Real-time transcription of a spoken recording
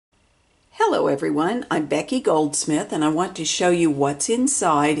Hello everyone, I'm Becky Goldsmith and I want to show you what's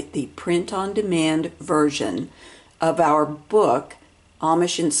inside the print-on-demand version of our book,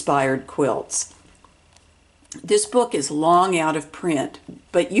 Amish Inspired Quilts. This book is long out of print,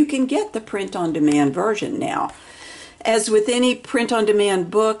 but you can get the print-on-demand version now. As with any print-on-demand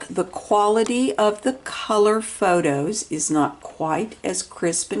book, the quality of the color photos is not quite as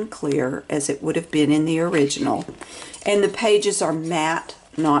crisp and clear as it would have been in the original, and the pages are matte,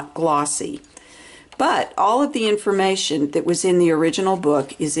 not glossy. But all of the information that was in the original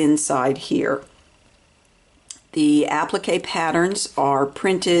book is inside here. The applique patterns are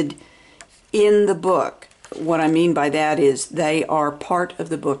printed in the book. What I mean by that is they are part of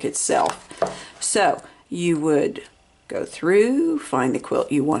the book itself. So you would go through, find the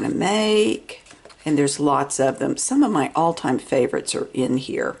quilt you want to make, and there's lots of them. Some of my all-time favorites are in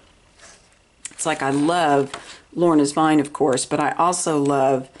here. It's like I love Lorna's Vine, of course, but I also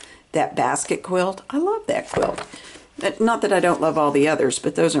love that basket quilt. I love that quilt. Not that I don't love all the others,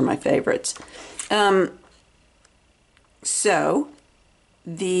 but those are my favorites. So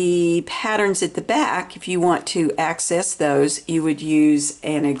the patterns at the back, if you want to access those, you would use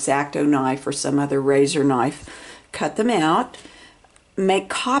an X-Acto knife or some other razor knife. Cut them out, make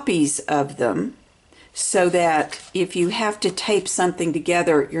copies of them so that if you have to tape something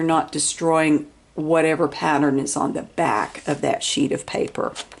together, you're not destroying whatever pattern is on the back of that sheet of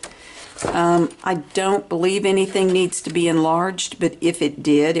paper. I don't believe anything needs to be enlarged, but if it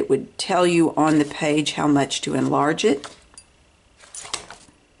did, it would tell you on the page how much to enlarge it.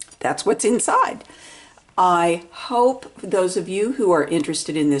 That's what's inside. I hope those of you who are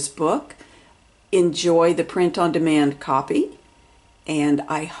interested in this book enjoy the print-on-demand copy, and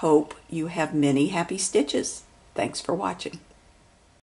I hope you have many happy stitches. Thanks for watching.